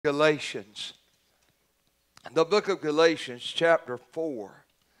Galatians. The book of Galatians, chapter 4.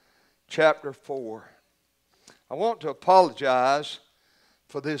 Chapter 4. I want to apologize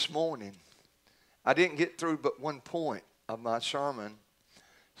for this morning. I didn't get through but one point of my sermon.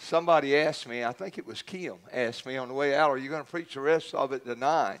 Somebody asked me, I think it was Kim, asked me on the way out, are you going to preach the rest of it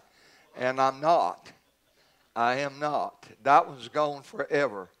tonight? And I'm not. I am not. That one's gone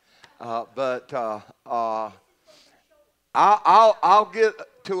forever. I'll get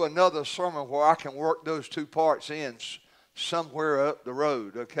to another sermon where I can work those two parts in somewhere up the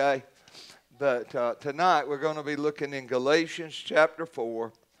road, okay? But tonight we're going to be looking in Galatians chapter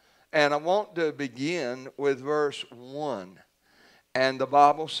 4. And I want to begin with verse 1. And the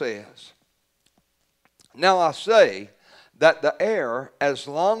Bible says, "Now I say that the heir, as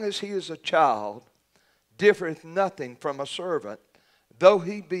long as he is a child, differeth nothing from a servant, though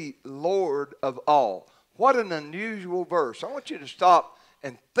he be Lord of all." What an unusual verse. I want you to stop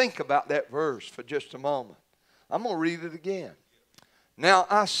and think about that verse for just a moment. I'm going to read it again. "Now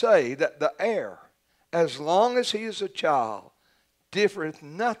I say that the heir, as long as he is a child, differeth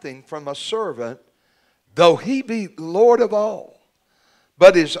nothing from a servant, though he be Lord of all,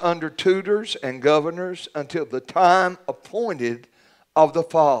 but is under tutors and governors until the time appointed of the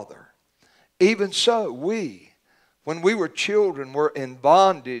Father. Even so we, when we were children, were in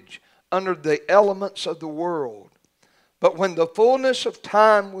bondage under the elements of the world. But when the fullness of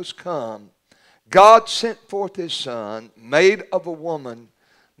time was come, God sent forth his Son, made of a woman,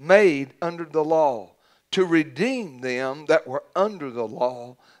 made under the law, to redeem them that were under the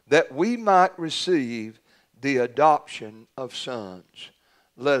law, that we might receive the adoption of sons."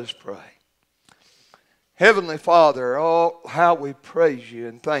 Let us pray. Heavenly Father, oh, how we praise you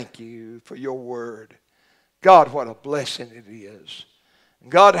and thank you for your word. God, what a blessing it is.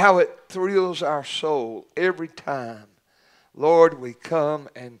 God, how it thrills our soul every time, Lord, we come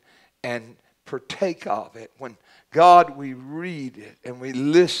and partake of it. When, God, we read it and we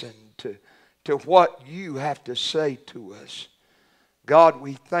listen to what you have to say to us. God,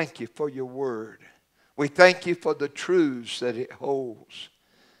 we thank you for your word. We thank you for the truths that it holds.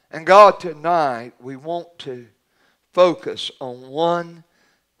 And God, tonight we want to focus on one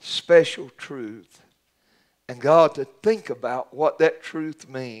special truth. And God, to think about what that truth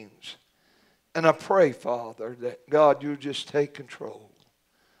means. And I pray, Father, that God, you'll just take control.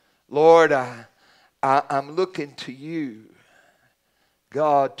 Lord, I'm looking to you,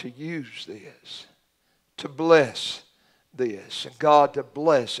 God, to use this, to bless this. And God, to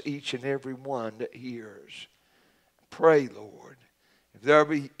bless each and every one that hears. Pray, Lord, if there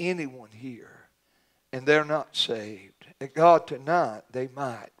be anyone here and they're not saved, that God, tonight they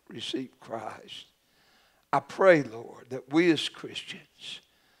might receive Christ. I pray, Lord, that we as Christians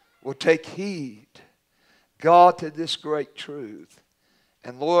will take heed, God, to this great truth.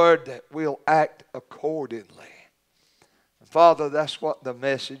 And Lord, that we'll act accordingly. And Father, that's what the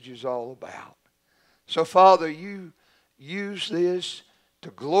message is all about. So Father, you use this to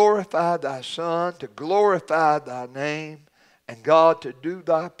glorify thy Son, to glorify thy name, and God, to do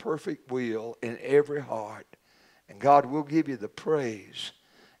thy perfect will in every heart. And God, we'll give you the praise.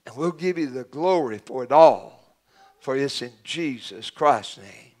 And we'll give you the glory for it all. For it's in Jesus Christ's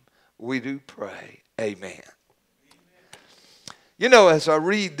name we do pray. Amen. You know, as I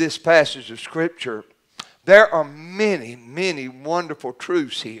read this passage of Scripture, there are many, many wonderful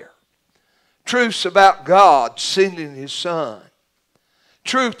truths here. Truths about God sending his Son.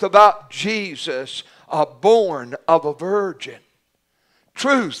 Truth about Jesus born of a virgin.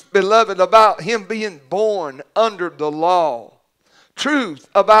 Truth, beloved, about him being born under the law. Truth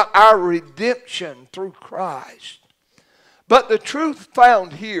about our redemption through Christ. But the truth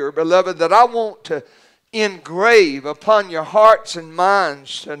found here, beloved, that I want to engrave upon your hearts and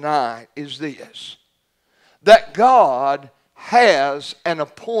minds tonight is this. That God has an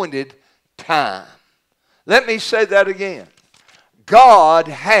appointed time. Let me say that again. God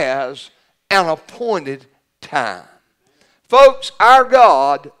has an appointed time. Folks, our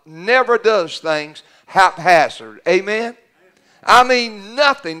God never does things haphazard. Amen? I mean,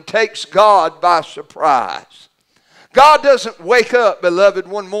 nothing takes God by surprise. God doesn't wake up, beloved,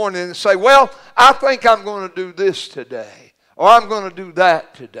 one morning and say, well, I think I'm going to do this today, or I'm going to do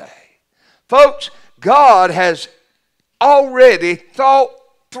that today. Folks, God has already thought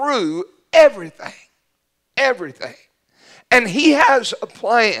through everything. Everything. And he has a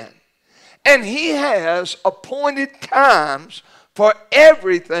plan. And he has appointed times for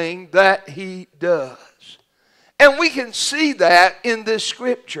everything that he does. And we can see that in this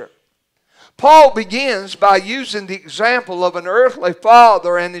scripture. Paul begins by using the example of an earthly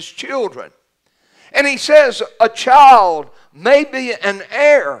father and his children. And he says, a child may be an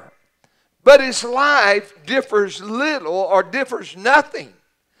heir, but his life differs little or differs nothing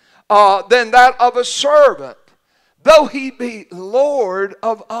than that of a servant, though he be Lord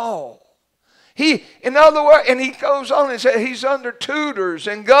of all. In other words, and he goes on and says he's under tutors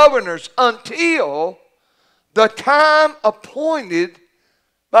and governors until the time appointed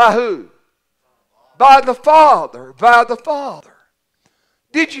by who? By the Father. By the Father.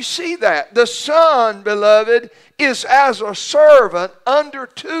 Did you see that? The Son, beloved, is as a servant under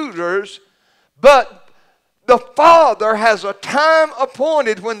tutors, but the Father has a time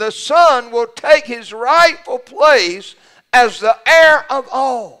appointed when the Son will take his rightful place as the heir of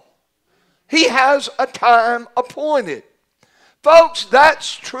all. He has a time appointed. Folks,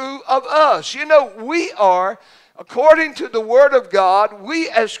 that's true of us. You know, we are, according to the Word of God, we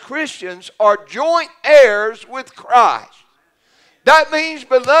as Christians are joint heirs with Christ. That means,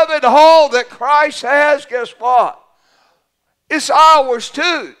 beloved, all that Christ has, guess what? It's ours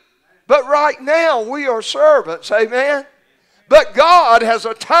too. But right now, we are servants, amen? But God has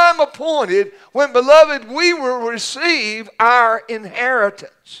a time appointed when, beloved, we will receive our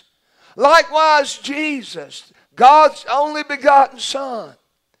inheritance. Likewise, Jesus, God's only begotten Son.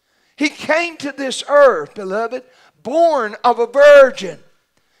 He came to this earth, beloved, born of a virgin.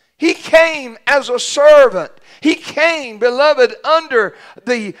 He came as a servant. He came, beloved, under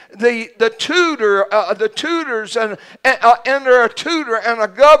the tutors and under a tutor and a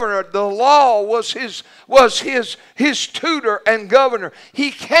governor. The law was his tutor and governor. He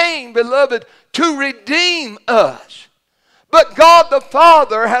came, beloved, to redeem us. But God the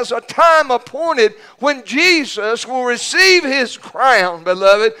Father has a time appointed when Jesus will receive his crown,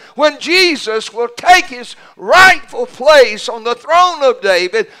 beloved, when Jesus will take his rightful place on the throne of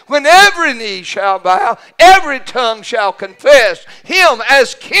David, when every knee shall bow, every tongue shall confess him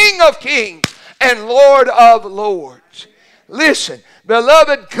as King of kings and Lord of lords. Listen,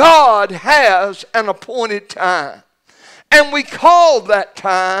 beloved, God has an appointed time. And we call that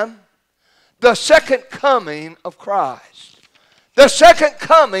time the second coming of Christ. The second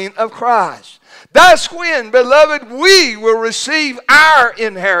coming of Christ. That's when, beloved, we will receive our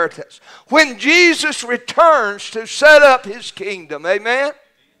inheritance. When Jesus returns to set up his kingdom. Amen?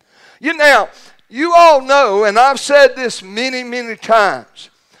 You all know, and I've said this many, many times,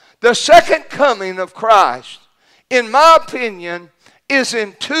 the second coming of Christ, in my opinion, is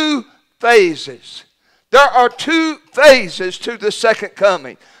in two phases. There are two phases to the second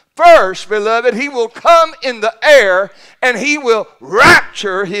coming. First, beloved, he will come in the air and he will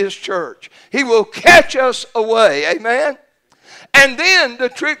rapture his church. He will catch us away. Amen? And then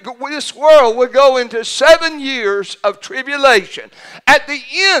this world will go into 7 years of tribulation. At the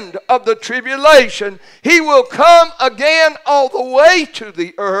end of the tribulation, he will come again all the way to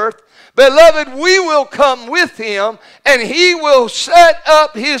the earth. Beloved, we will come with him and he will set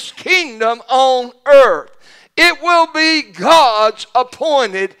up his kingdom on earth. It will be God's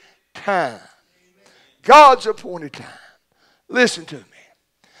appointed time. God's appointed time. Listen to me.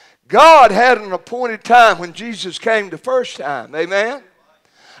 God had an appointed time when Jesus came the first time. Amen?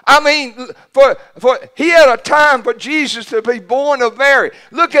 I mean, he had a time for Jesus to be born of Mary.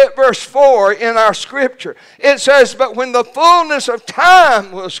 Look at verse 4 in our scripture. It says, but when the fullness of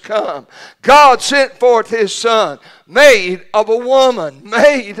time was come, God sent forth his Son, made of a woman,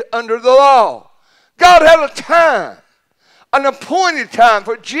 made under the law. God had a time, an appointed time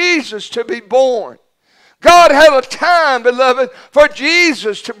for Jesus to be born. God had a time, beloved, for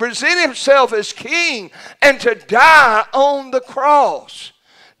Jesus to present himself as king and to die on the cross.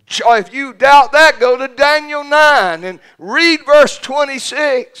 If you doubt that, go to Daniel 9 and read verse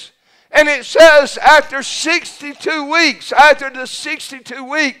 26. And it says after 62 weeks, after the 62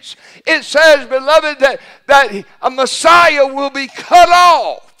 weeks, it says, beloved, that a Messiah will be cut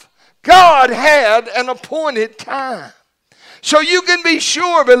off. God had an appointed time. So you can be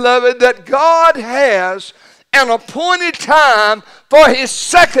sure, beloved, that God has an appointed time for his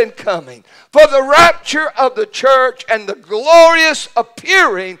second coming, for the rapture of the church and the glorious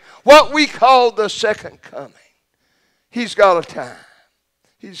appearing, what we call the second coming. He's got a time.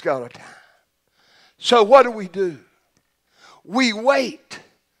 He's got a time. So what do? We wait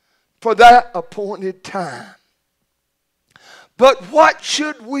for that appointed time. But what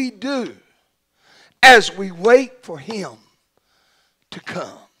should we do as we wait for him to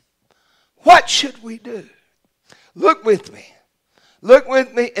come? What should we do? Look with me. Look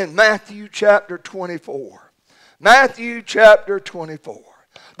with me in Matthew chapter 24. Matthew chapter 24.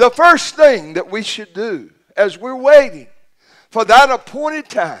 The first thing that we should do as we're waiting for that appointed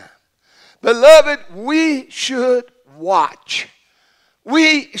time, beloved, we should watch.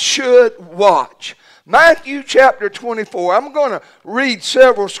 We should watch. Matthew chapter 24. I'm going to read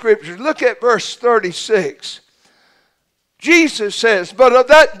several scriptures. Look at verse 36. Jesus says, "But of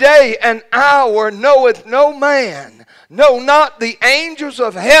that day and hour knoweth no man, no, not the angels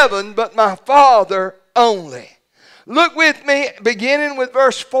of heaven, but my Father only." Look with me, beginning with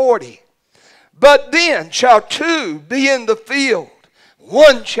verse 40. "But then shall two be in the field,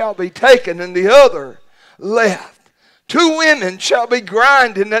 one shall be taken and the other left. Two women shall be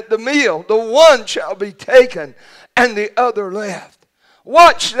grinding at the mill, the one shall be taken and the other left.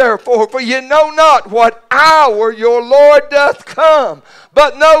 Watch therefore, for ye know not what hour your Lord doth come.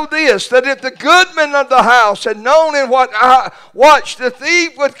 But know this, that if the goodman of the house had known in what watch the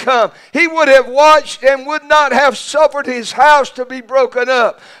thief would come, he would have watched and would not have suffered his house to be broken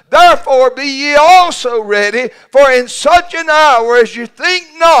up. Therefore be ye also ready, for in such an hour as you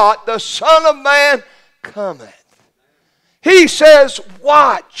think not, the Son of Man cometh." He says,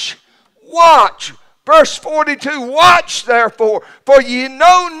 watch, watch. Verse 42, "Watch therefore, for ye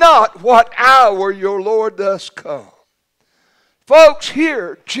know not what hour your Lord doth come." Folks,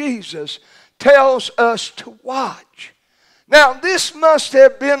 here Jesus tells us to watch. Now, this must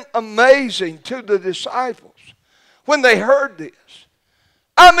have been amazing to the disciples when they heard this.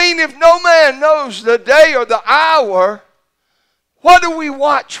 I mean, if no man knows the day or the hour, what do we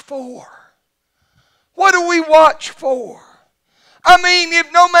watch for? What do we watch for? I mean,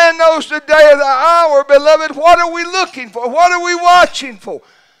 if no man knows the day or the hour, beloved, what are we looking for? What are we watching for?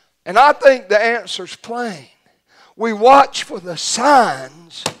 And I think the answer's plain. We watch for the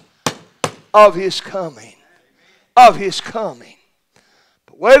signs of His coming. Of His coming.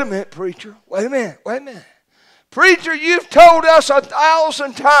 But wait a minute, preacher. Wait a minute. Preacher, you've told us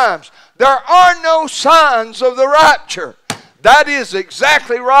 1,000 times there are no signs of the rapture. That is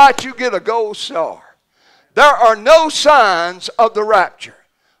exactly right. You get a gold star. There are no signs of the rapture.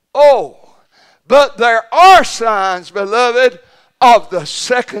 Oh, but there are signs, beloved, of the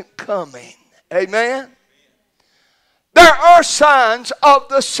second coming. Amen? There are signs of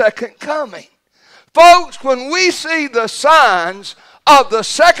the second coming. Folks, when we see the signs of the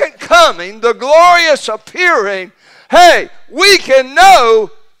second coming, the glorious appearing, hey, we can know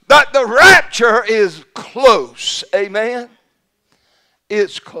that the rapture is close. Amen?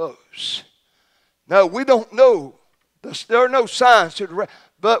 It's close. No, we don't know. There are no signs to the rapture,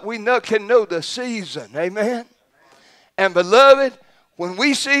 but we can know the season. Amen? And beloved, when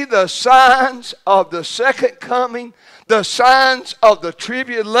we see the signs of the second coming, the signs of the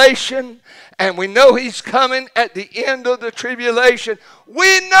tribulation, and we know He's coming at the end of the tribulation,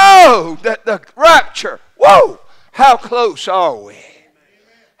 we know that the rapture, whoa, how close are we?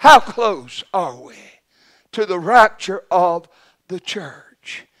 How close are we to the rapture of the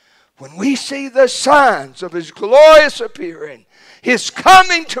church? When we see the signs of His glorious appearing, His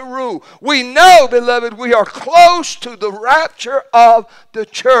coming to rule, we know, beloved, we are close to the rapture of the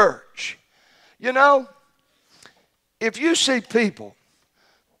church. You know, if you see people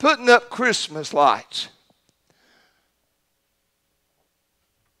putting up Christmas lights,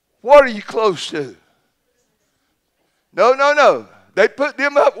 what are you close to? No. They put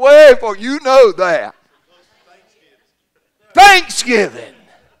them up way before. You know that. Thanksgiving.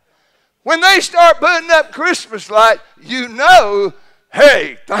 When they start putting up Christmas lights, you know,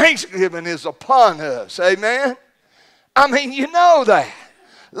 hey, Thanksgiving is upon us. Amen? I mean, you know that.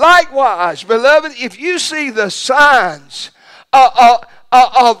 Likewise, beloved, if you see the signs of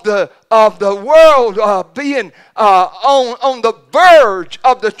the world being on the verge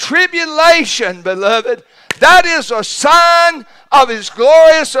of the tribulation, beloved, that is a sign of His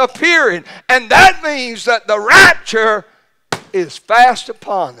glorious appearing. And that means that the rapture is fast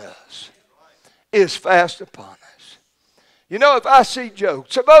upon us. Is fast upon us. You know, if I see Joe,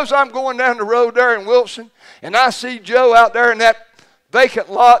 suppose I'm going down the road there in Wilson, and I see Joe out there in that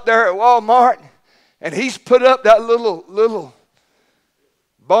vacant lot there at Walmart, and he's put up that little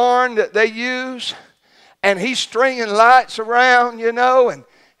barn that they use, and he's stringing lights around, you know, and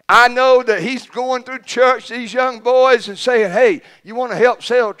I know that he's going through church, these young boys, and saying, hey, you want to help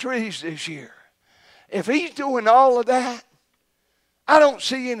sell trees this year. If he's doing all of that, I don't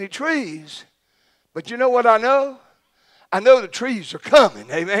see any trees. But you know what I know? I know the trees are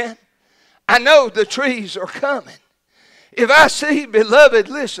coming, amen? I know the trees are coming. If I see, beloved,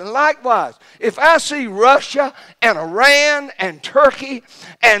 listen, likewise, if I see Russia and Iran and Turkey,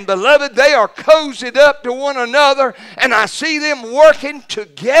 and beloved, they are cozied up to one another, and I see them working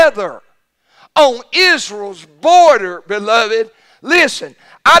together on Israel's border, beloved, listen,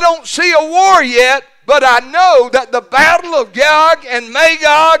 I don't see a war yet, but I know that the battle of Gog and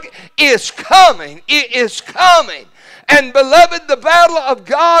Magog is coming. It is coming. And beloved, the battle of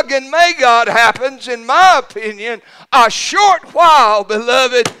Gog and Magog happens, in my opinion, a short while,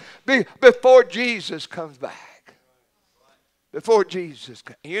 beloved, before Jesus comes back. Before Jesus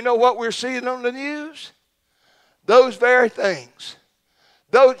comes. You know what we're seeing on the news? Those very things.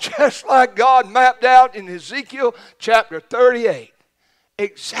 Those just like God mapped out in Ezekiel chapter 38.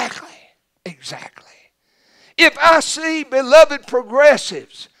 Exactly. If I see, beloved,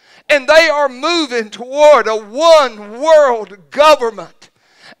 progressives, and they are moving toward a one world government,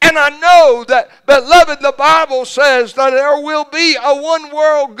 and I know that, beloved, the Bible says that there will be a one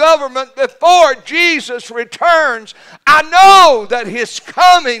world government before Jesus returns. I know that His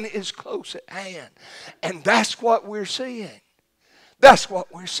coming is close at hand. And that's what we're seeing. That's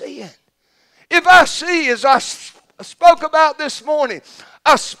what we're seeing. If I see, as I spoke about this morning,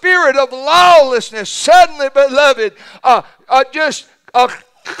 a spirit of lawlessness suddenly, beloved, just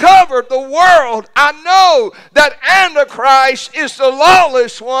covered the world, I know that Antichrist is the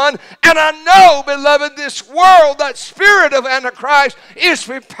lawless one, and I know, beloved, this world, that spirit of Antichrist is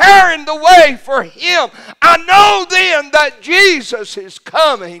preparing the way for him. I know then that Jesus is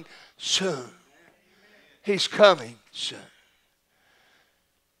coming soon. He's coming soon.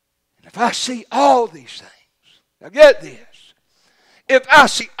 And if I see all these things, now get this, if I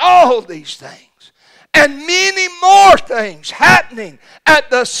see all these things, and many more things happening at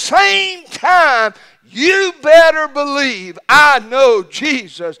the same time, you better believe I know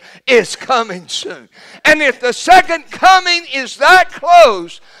Jesus is coming soon. And if the second coming is that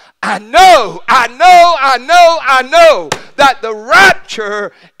close, I know that the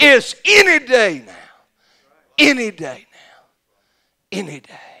rapture is any day now. Any day now. Any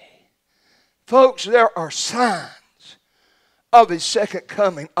day. Folks, there are signs of His second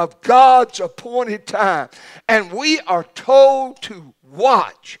coming, of God's appointed time. And we are told to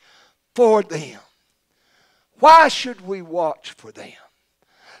watch for them. Why should we watch for them?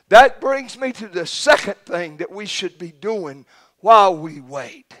 That brings me to the second thing that we should be doing while we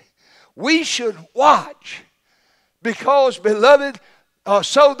wait. We should watch because, beloved,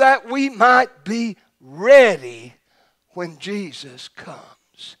 so that we might be ready when Jesus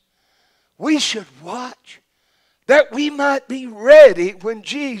comes. We should watch that we might be ready when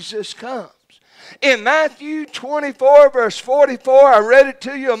Jesus comes. In Matthew 24, verse 44, I read it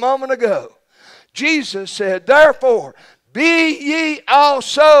to you a moment ago. Jesus said, therefore, be ye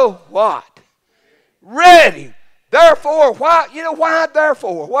also what? Ready. Therefore, why? You know why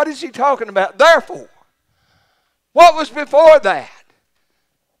therefore? What is He talking about? Therefore. What was before that?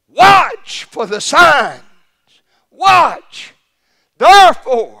 Watch for the signs. Watch.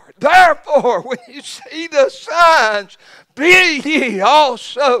 Therefore, when you see the signs, be ye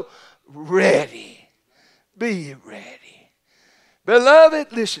also ready. Be ye ready.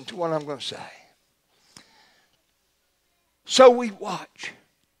 Beloved, listen to what I'm going to say. So we watch.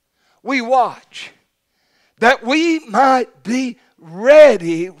 We watch that we might be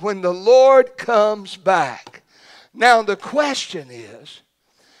ready when the Lord comes back. Now the question is,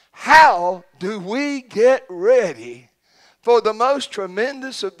 how do we get ready for the most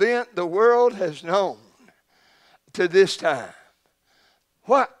tremendous event the world has known to this time?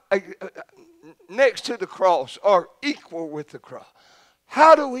 What next to the cross or equal with the cross?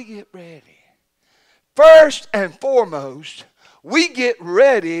 How do we get ready? First and foremost, we get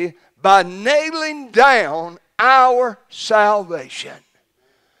ready by nailing down our salvation.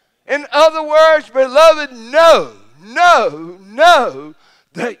 In other words, beloved, know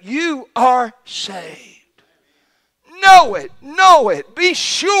that you are saved. Know it. Be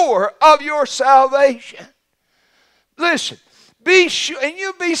sure of your salvation. Listen, be sure, and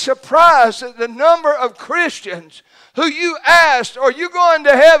you'll be surprised at the number of Christians who you asked, are you going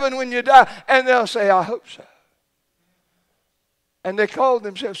to heaven when you die? And they'll say, I hope so. And they call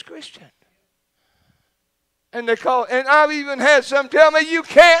themselves Christian. And I've even had some tell me, you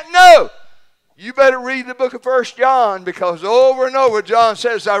can't know. You better read the book of 1 John, because over and over John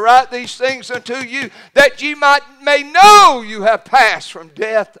says, I write these things unto you that ye may know you have passed from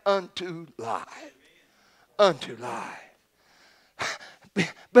death unto life. Unto life.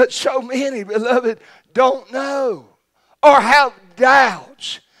 But so many, beloved, don't know or have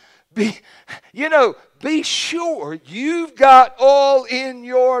doubts. Be sure you've got oil in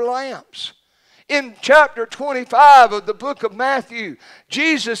your lamps. In chapter 25 of the book of Matthew,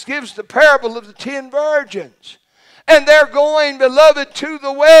 Jesus gives the parable of the 10 virgins. And they're going, beloved, to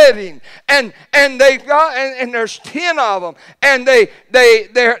the wedding. And there's 10 of them. And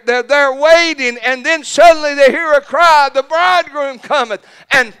they're waiting. And then suddenly they hear a cry, the bridegroom cometh.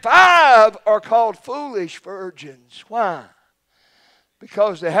 And 5 are called foolish virgins. Why?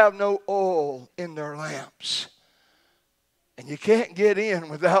 Because they have no oil in their lamps. And you can't get in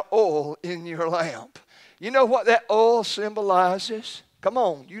without oil in your lamp. You know what that oil symbolizes? Come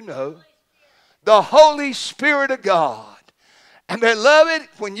on, you know. The Holy Spirit of God. And beloved,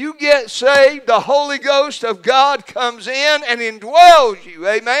 when you get saved, the Holy Ghost of God comes in and indwells you.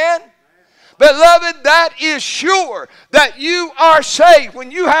 Amen? Beloved, that is sure that you are saved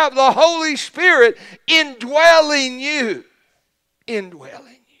when you have the Holy Spirit indwelling you. Indwelling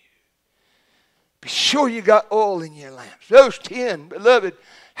you. Be sure you got oil in your lamps. Those 10, beloved,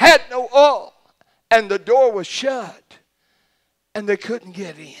 had no oil. And the door was shut. And they couldn't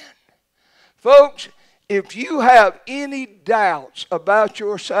get in. Folks, if you have any doubts about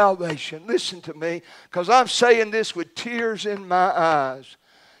your salvation, listen to me, because I'm saying this with tears in my eyes.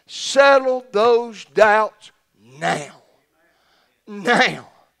 Settle those doubts now. Now.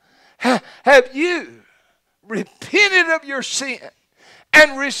 Have you repented of your sin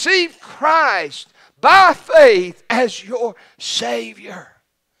and received Christ by faith as your Savior?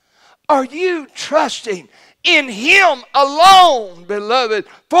 Are you trusting in Him alone, beloved,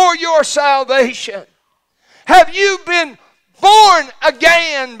 for your salvation? Have you been born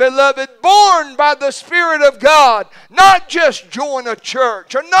again, beloved, born by the Spirit of God? Not just join a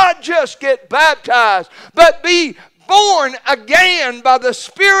church or not just get baptized, but be born again by the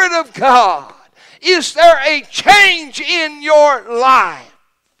Spirit of God. Is there a change in your life?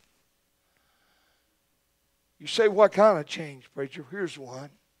 You say, what kind of change, preacher? Here's one.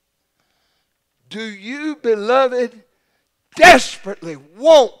 Do you, beloved, desperately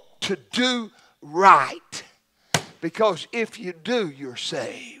want to do right? Because if you do, you're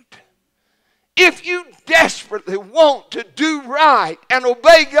saved. If you desperately want to do right and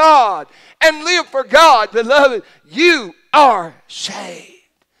obey God and live for God, beloved, you are saved.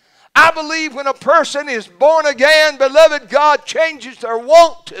 I believe when a person is born again, beloved, God changes their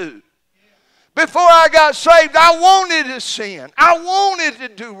want to. Before I got saved, I wanted to sin. I wanted to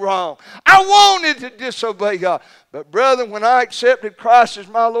do wrong. I wanted to disobey God. But brother, when I accepted Christ as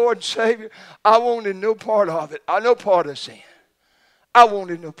my Lord and Savior, I wanted no part of it. No part of sin. I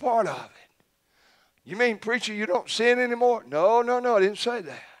wanted no part of it. You mean, preacher, you don't sin anymore? No, I didn't say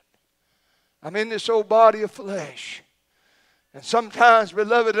that. I'm in this old body of flesh. And sometimes,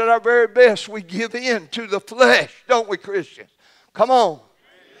 beloved, at our very best, we give in to the flesh, don't we, Christians? Come on.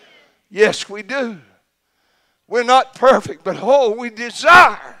 Yes, we do. We're not perfect, but we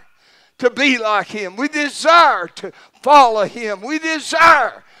desire to be like Him. We desire to follow Him. We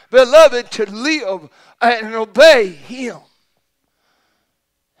desire, beloved, to live and obey Him.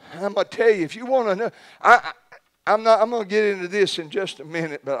 And I'm going to tell you, if you want to know, I'm going to get into this in just a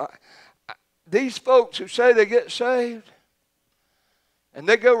minute, but these folks who say they get saved, and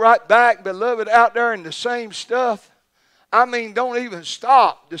they go right back, beloved, out there in the same stuff. I mean, don't even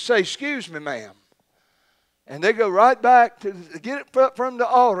stop to say, excuse me, ma'am. And they go right back to get it from the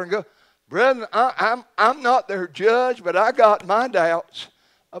altar and go, brethren, I'm not their judge, but I got my doubts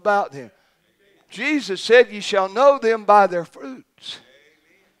about them. Jesus said, you shall know them by their fruits.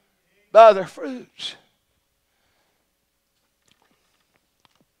 By their fruits.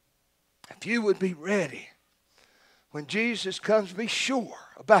 If you would be ready when Jesus comes, be sure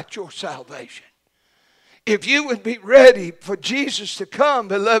about your salvation. If you would be ready for Jesus to come,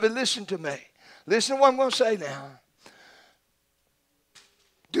 beloved, listen to me. Listen to what I'm going to say now.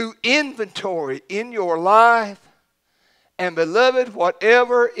 Do inventory in your life. And beloved,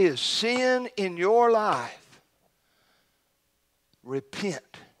 whatever is sin in your life,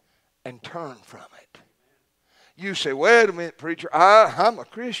 repent and turn from it. You say, wait a minute, preacher, I'm a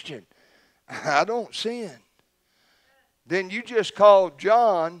Christian. I don't sin. Then you just called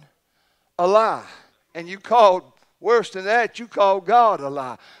John a lie. And you called, worse than that, you called God a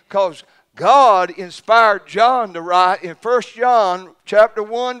lie. Because God inspired John to write in 1 John chapter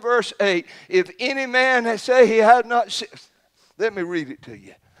 1, verse 8, if any man say he had not sinned. Let me read it to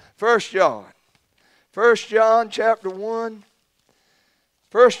you. 1 John chapter 1.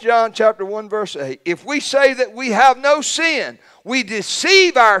 1 John chapter 1, verse 8. If we say that we have no sin, we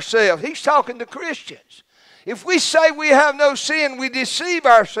deceive ourselves. He's talking to Christians. If we say we have no sin, we deceive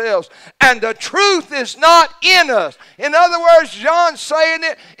ourselves, and the truth is not in us. In other words, John's saying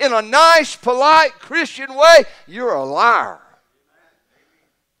it in a nice, polite Christian way. You're a liar.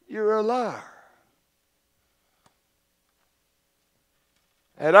 You're a liar.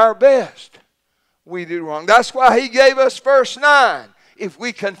 At our best, we do wrong. That's why he gave us verse 9. If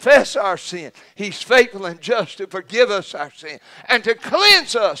we confess our sin, He's faithful and just to forgive us our sin and to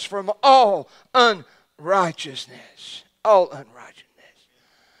cleanse us from all unrighteousness. All unrighteousness.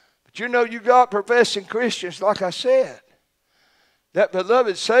 But you know, you got professing Christians, like I said, that,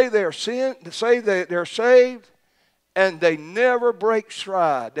 beloved, say they're saved, and they never break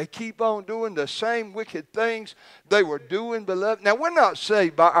stride. They keep on doing the same wicked things they were doing, beloved. Now, we're not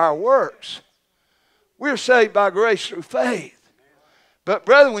saved by our works. We're saved by grace through faith. But,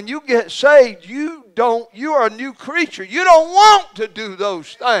 brother, when you get saved, you are a new creature. You don't want to do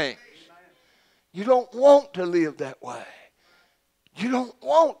those things. You don't want to live that way. You don't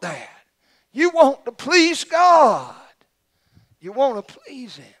want that. You want to please God. You want to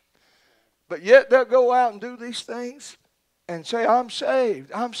please Him. But yet they'll go out and do these things and say, I'm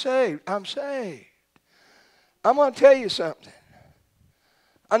saved, I'm saved, I'm saved. I'm going to tell you something.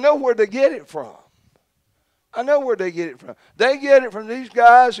 I know where they get it from. I know where they get it from. They get it from these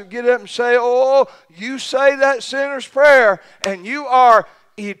guys who get up and say, oh, you say that sinner's prayer and you are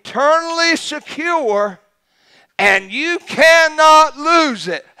eternally secure and you cannot lose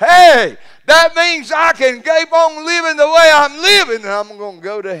it. Hey, that means I can keep on living the way I'm living and I'm going to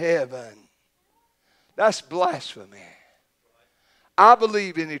go to heaven. That's blasphemy. I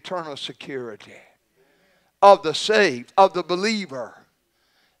believe in eternal security of the saved, of the believer.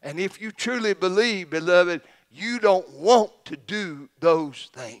 And if you truly believe, beloved, you don't want to do those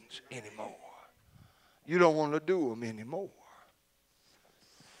things anymore. You don't want to do them anymore.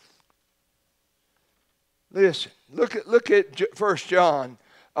 Listen, look at 1 John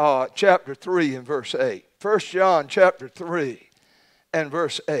chapter 3 and verse 8. 1 John chapter 3 and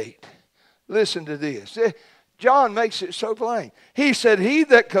verse 8. Listen to this. John makes it so plain. He said, he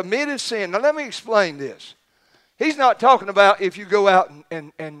that committed sin. Now let me explain this. He's not talking about if you go out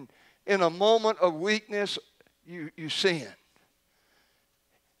and in a moment of weakness, you sin.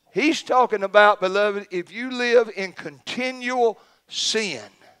 He's talking about, beloved, if you live in continual sin,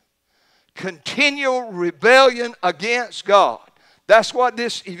 continual rebellion against God. That's what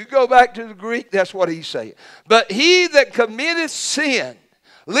this, if you go back to the Greek, that's what he's saying. But he that committeth sin,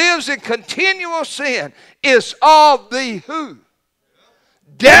 lives in continual sin, is of the who?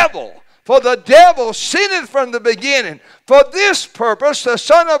 Devil. For the devil sinned from the beginning. For this purpose the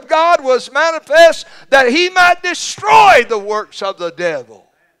Son of God was manifest, that he might destroy the works of the devil.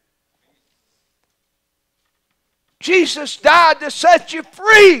 Jesus died to set you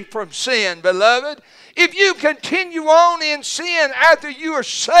free from sin, beloved. If you continue on in sin after you are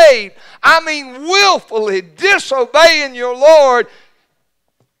saved, I mean willfully disobeying your Lord,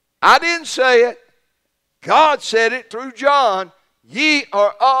 I didn't say it. God said it through John. Ye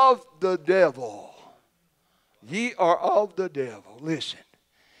are of the devil. Ye are of the devil. Listen,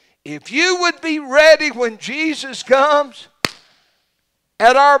 if you would be ready when Jesus comes,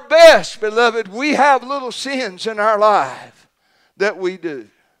 at our best, beloved, we have little sins in our life that we do.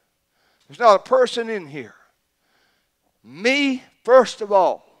 There's not a person in here, me first of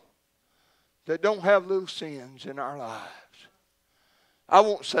all, that don't have little sins in our lives. I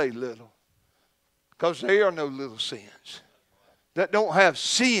won't say little, because there are no little sins that don't have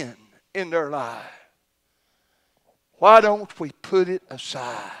sin in their life. Why don't we put it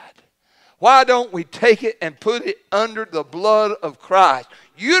aside? Why don't we take it and put it under the blood of Christ?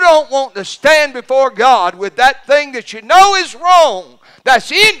 You don't want to stand before God with that thing that you know is wrong,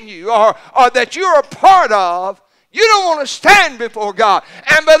 that's in you, or that you're a part of. You don't want to stand before God.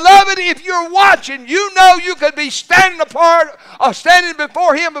 And beloved, if you're watching, you know you could be standing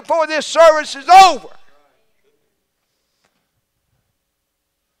before Him before this service is over.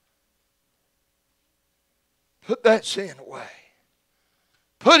 Put that sin away.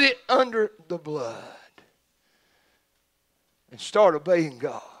 Put it under the blood. And start obeying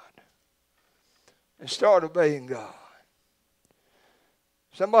God. And start obeying God.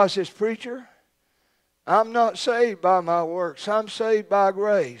 Somebody says, preacher, I'm not saved by my works. I'm saved by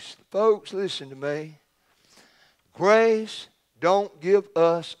grace. Folks, listen to me. Grace don't give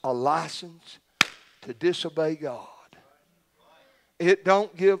us a license to disobey God. It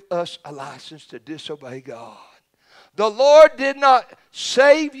don't give us a license to disobey God. The Lord did not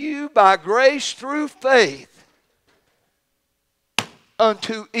save you by grace through faith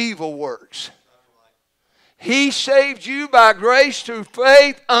unto evil works. He saved you by grace through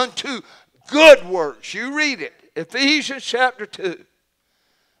faith unto good works. You read it. Ephesians chapter 2.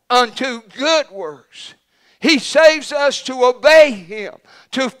 Unto good works. He saves us to obey Him,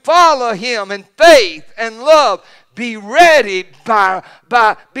 to follow Him in faith and love. Be ready by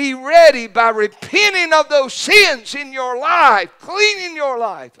repenting of those sins in your life, cleaning your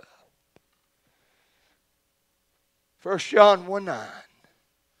life up. 1 John 1:9.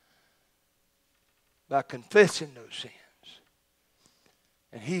 By confessing those sins.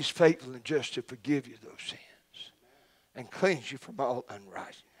 And He's faithful and just to forgive you those sins and cleanse you from all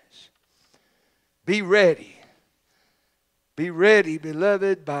unrighteousness. Be ready. Be ready,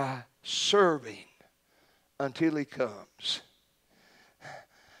 beloved, by serving until He comes.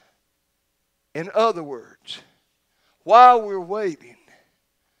 In other words, while we're waiting,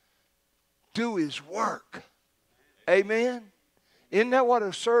 do His work. Amen? Isn't that what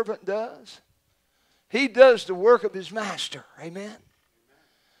a servant does? He does the work of his master. Amen?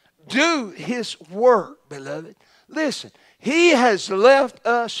 Do His work, beloved. Listen, He has left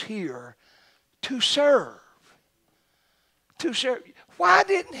us here to serve. To serve. Why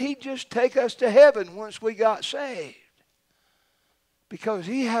didn't He just take us to heaven once we got saved? Because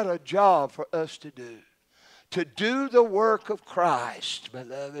He had a job for us to do. To do the work of Christ,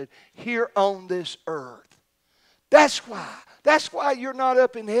 beloved, here on this earth. That's why. That's why you're not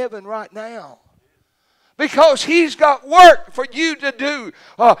up in heaven right now. Because He's got work for you to do.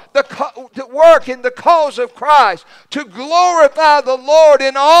 The work in the cause of Christ. To glorify the Lord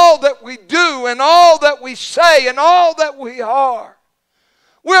in all that we do and all that we say and all that we are.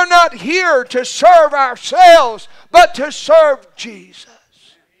 We're not here to serve ourselves, but to serve Jesus.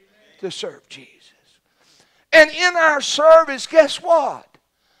 To serve Jesus. And in our service, guess what?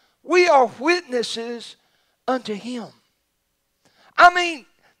 We are witnesses unto Him. I mean,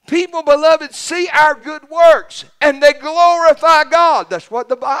 people, beloved, see our good works and they glorify God. That's what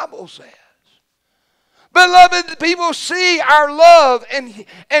the Bible says. Beloved, people see our love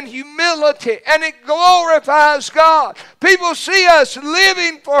and humility, and it glorifies God. People see us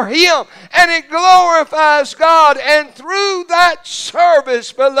living for Him, and it glorifies God. And through that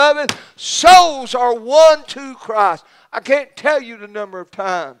service, beloved, souls are won to Christ. I can't tell you the number of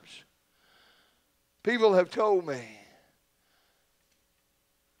times people have told me,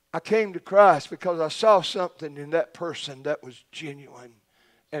 I came to Christ because I saw something in that person that was genuine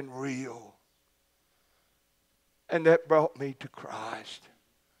and real. And that brought me to Christ.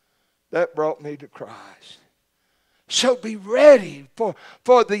 That brought me to Christ. So be ready for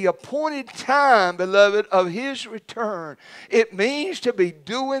the appointed time, beloved, of His return. It means to be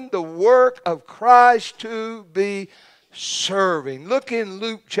doing the work of Christ, to be serving. Look in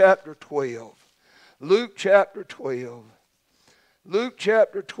Luke chapter 12. Luke chapter 12. Luke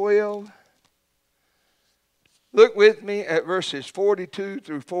chapter 12. Look with me at verses 42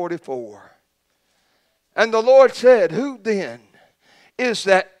 through 44. And the Lord said, who then is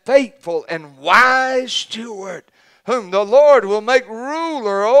that faithful and wise steward whom the Lord will make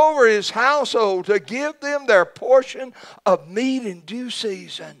ruler over his household to give them their portion of meat in due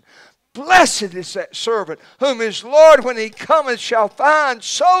season? Blessed is that servant whom his Lord, when he cometh, shall find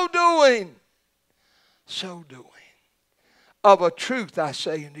so doing. So doing. Of a truth I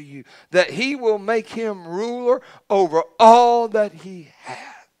say unto you, that He will make him ruler over all that he hath.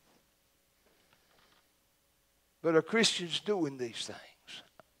 But are Christians doing these things?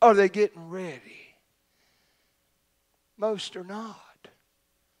 Are they getting ready? Most are not.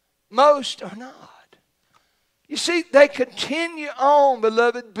 Most are not. You see, they continue on,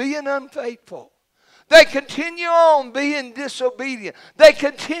 beloved, being unfaithful. They continue on being disobedient. They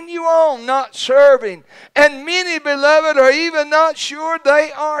continue on not serving. And many, beloved, are even not sure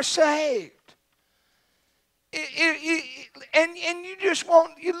they are saved. And you just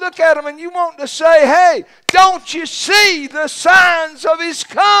want, you look at them and you want to say, hey, don't you see the signs of His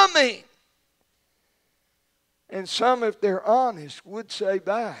coming? And some, if they're honest, would say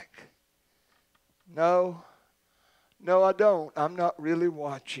back, no, I don't. I'm not really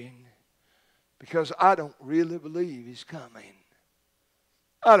watching. Because I don't really believe He's coming.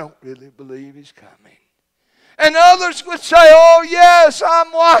 I don't really believe He's coming. And others would say, oh yes,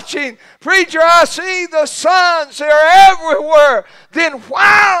 I'm watching. Preacher, I see the signs. They're everywhere. Then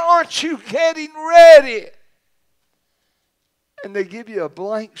why aren't you getting ready? And they give you a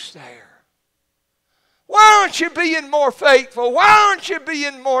blank stare. Why aren't you being more faithful? Why aren't you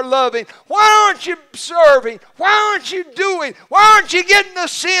being more loving? Why aren't you serving? Why aren't you doing? Why aren't you getting the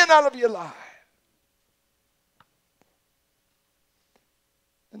sin out of your life?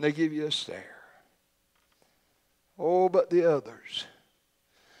 And they give you a stare. Oh, but the others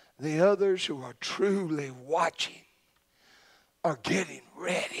who are truly watching are getting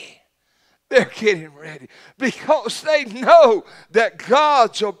ready. They're getting ready because they know that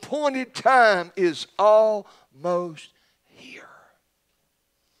God's appointed time is almost here.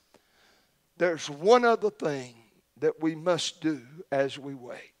 There's one other thing that we must do as we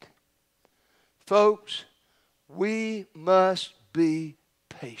wait. Folks, we must be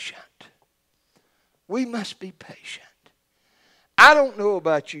patient. We must be patient. I don't know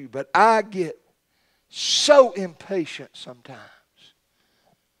about you, but I get so impatient sometimes.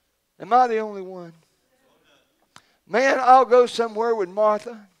 Am I the only one? Man, I'll go somewhere with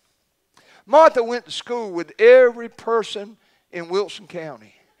Martha. Martha went to school with every person in Wilson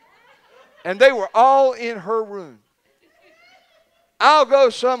County. And they were all in her room. I'll go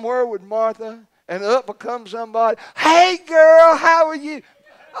somewhere with Martha, and up will come somebody. Hey, girl, how are you?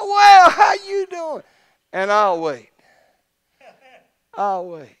 Well, how you doing? And I'll wait. I'll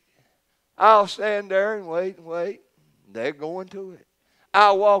wait. I'll stand there and wait and wait. They're going to it.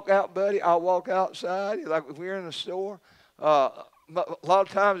 I'll walk out, buddy. I'll walk outside. Like if we're in a store. A lot of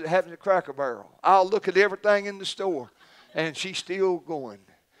times it happens at Cracker Barrel. I'll look at everything in the store, and she's still going.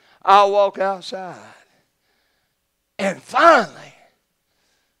 I'll walk outside. And finally,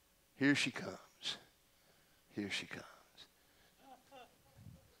 here she comes. Here she comes.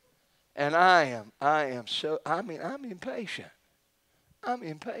 And I'm impatient. I'm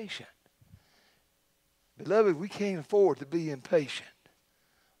impatient. Beloved, we can't afford to be impatient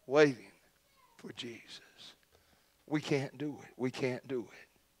waiting for Jesus. We can't do it. We can't do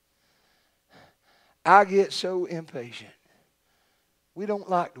it. I get so impatient. We don't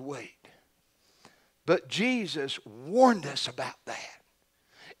like to wait. But Jesus warned us about that.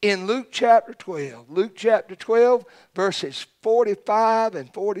 In Luke chapter 12, verses 45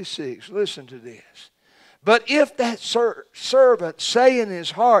 and 46, listen to this. But if that servant say in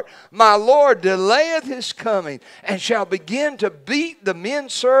his heart, my Lord delayeth his coming, and shall begin to beat the men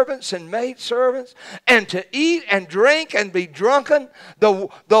servants and maid servants, and to eat and drink and be drunken, the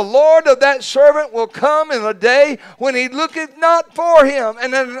Lord of that servant will come in a day when he looketh not for him,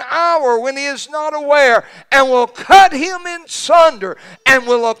 and in an hour when he is not aware, and will cut him in sunder, and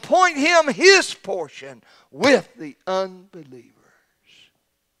will appoint him his portion with the unbelievers.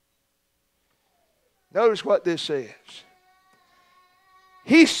 Notice what this says.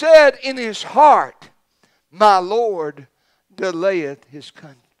 He said in his heart, my Lord delayeth his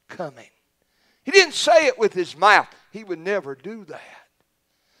coming. He didn't say it with his mouth. He would never do that.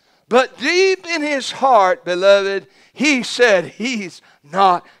 But deep in his heart, beloved, he said he's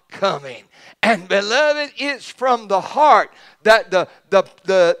not coming. And beloved, it's from the heart that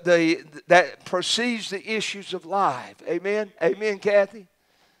that proceeds the issues of life. Amen? Amen, Kathy?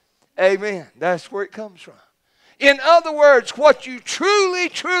 Amen. That's where it comes from. In other words, what you truly,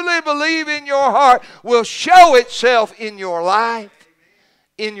 truly believe in your heart will show itself in your life,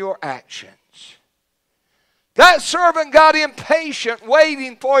 in your actions. That servant got impatient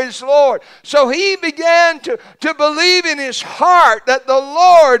waiting for his Lord. So he began to believe in his heart that the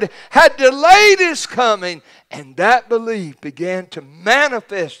Lord had delayed his coming. And that belief began to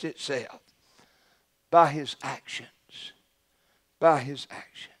manifest itself by his actions. By his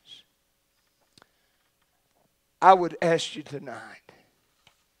actions. I would ask you tonight,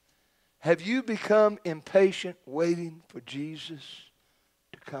 have you become impatient waiting for Jesus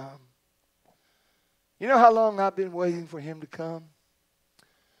to come? You know how long I've been waiting for him to come?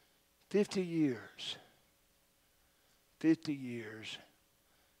 50 years. 50 years.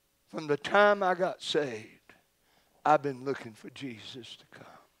 From the time I got saved, I've been looking for Jesus to come.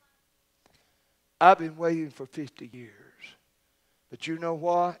 I've been waiting for 50 years. But you know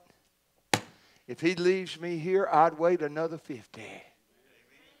what? If he leaves me here, I'd wait another 50.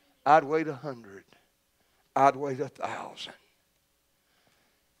 I'd wait 100. I'd wait 1,000.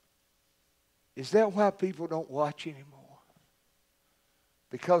 Is that why people don't watch anymore?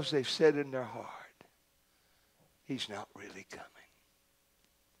 Because they've said in their heart, he's not really coming.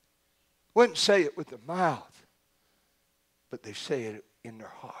 Wouldn't say it with their mouth, but they say it in their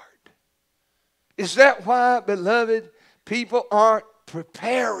heart. Is that why, beloved, people aren't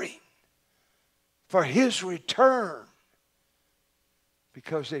preparing for his return?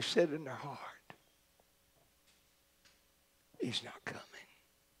 Because they said in their heart, he's not coming.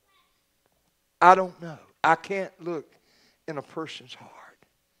 I don't know. I can't look in a person's heart.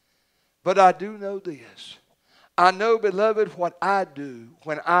 But I do know this. I know, beloved, what I do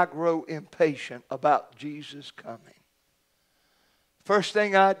when I grow impatient about Jesus coming. First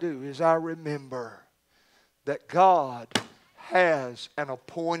thing I do is I remember that God has an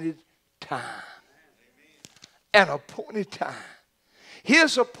appointed time. An appointed time.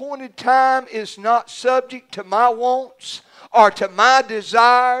 His appointed time is not subject to my wants or to my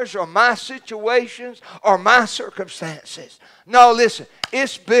desires or my situations or my circumstances. No, listen,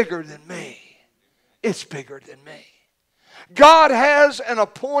 it's bigger than me. It's bigger than me. God has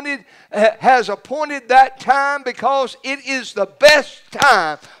appointed that time because it is the best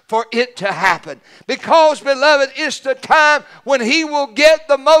time for it to happen. Because, beloved, it's the time when he will get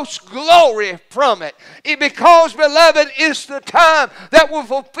the most glory from it. Because, beloved, it's the time that will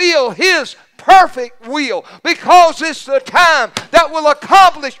fulfill his perfect will. Because it's the time that will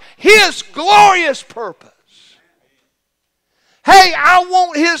accomplish his glorious purpose. Hey, I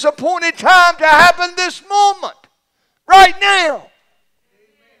want his appointed time to happen this moment. Right now.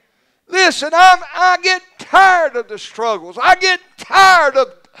 Listen, I get tired of the struggles. I get tired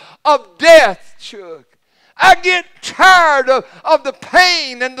of death, Chuck. I get tired of the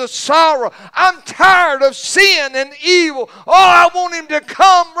pain and the sorrow. I'm tired of sin and evil. Oh, I want Him to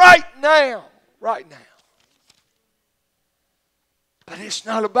come right now. Right now. But it's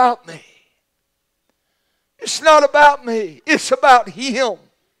not about me. It's not about me. It's about Him.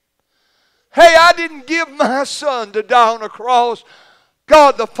 Hey, I didn't give my Son to die on a cross.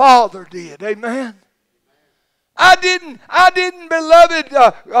 God the Father did. Amen. I didn't,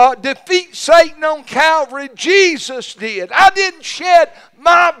 beloved, defeat Satan on Calvary. Jesus did. I didn't shed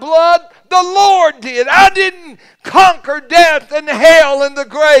my blood. The Lord did. I didn't conquer death and hell and the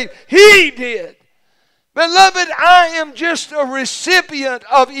grave. He did. Beloved, I am just a recipient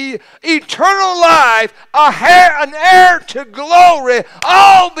of eternal life, an heir to glory,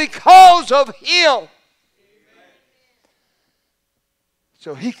 all because of Him.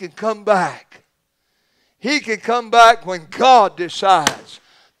 So He can come back. He can come back when God decides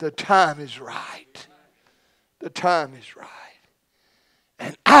the time is right. The time is right.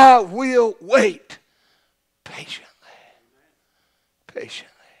 And I will wait patiently.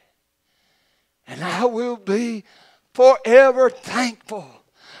 Patiently. And I will be forever thankful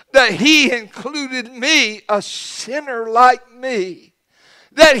that He included me, a sinner like me.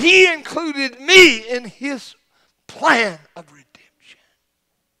 That He included me in His plan of redemption.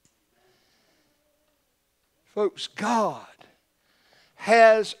 Folks, God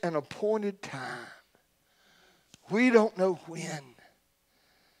has an appointed time. We don't know when.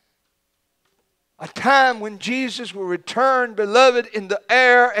 A time when Jesus will return, beloved, in the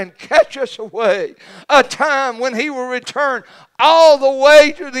air and catch us away. A time when He will return all the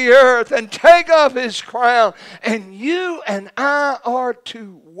way to the earth and take up His crown. And you and I are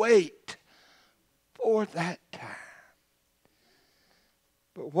to wait for that time.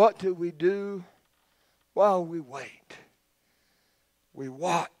 But what do we do while we wait? We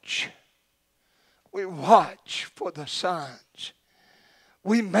watch. We watch for the signs.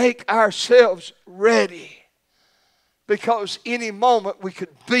 We make ourselves ready because any moment we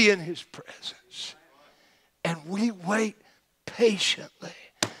could be in His presence. And we wait patiently,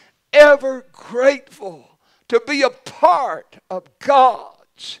 ever grateful to be a part of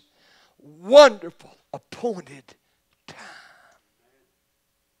God's wonderful appointed time.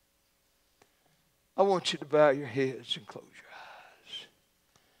 I want you to bow your heads and close your eyes.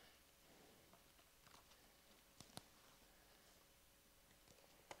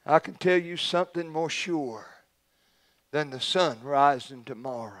 I can tell you something more sure than the sun rising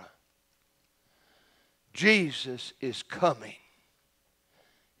tomorrow. Jesus is coming.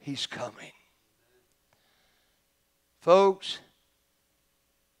 He's coming. Folks,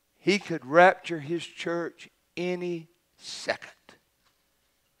 He could rapture His church any second,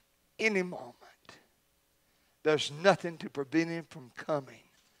 any moment. There's nothing to prevent Him from coming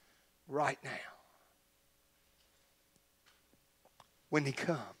right now. When He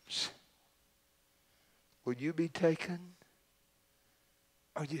comes, will you be taken?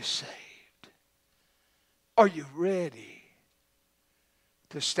 Are you saved? Are you ready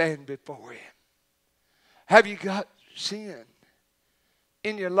to stand before Him? Have you got sin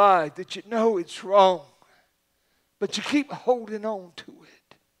in your life that you know it's wrong, but you keep holding on to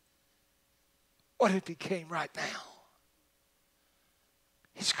it? What if He came right now?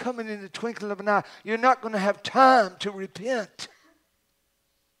 He's coming in the twinkling of an eye. You're not going to have time to repent.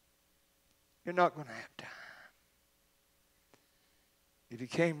 You're not going to have time. If He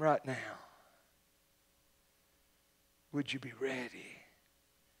came right now, would you be ready?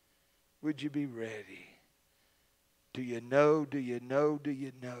 Would you be ready? Do you know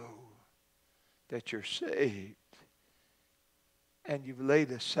that you're saved and you've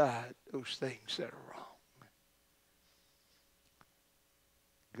laid aside those things that are wrong?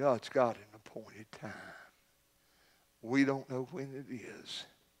 God's got an appointed time. We don't know when it is,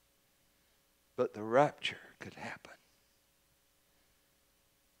 but the rapture could happen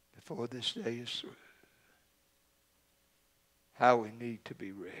before this day is through. How we need to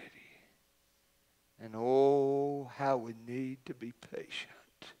be ready. And oh, how we need to be patient.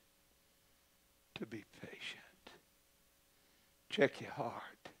 To be patient. Check your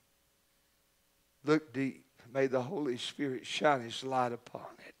heart. Look deep. May the Holy Spirit shine His light upon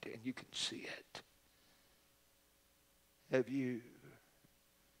it and you can see it. Have you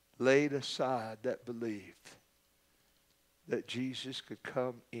laid aside that belief that Jesus could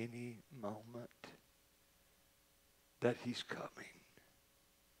come any moment? That He's coming.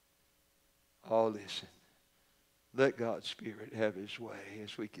 Oh, listen. Let God's Spirit have His way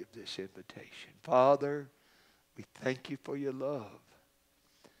as we give this invitation. Father, we thank You for Your love.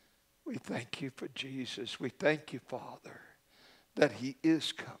 We thank you for Jesus. We thank you, Father, that he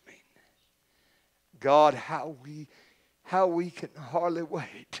is coming. God, how we can hardly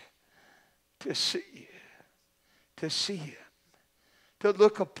wait to see you, to see him, to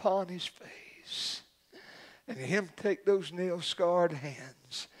look upon his face, and him take those nail-scarred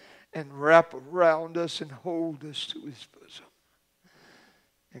hands and wrap around us and hold us to his bosom.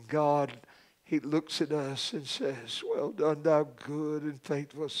 And God, he looks at us and says, well done, thou good and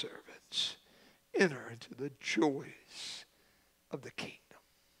faithful servants. Enter into the joys of the kingdom.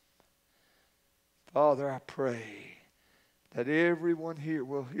 Father, I pray that everyone here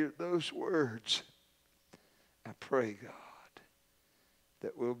will hear those words. I pray, God,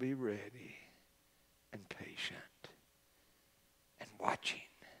 that we'll be ready and patient and watching.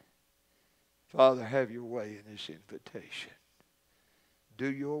 Father, have your way in this invitation. Do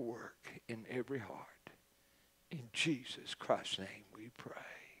your work in every heart. In Jesus Christ's name we pray.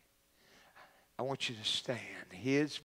 I want you to stand. His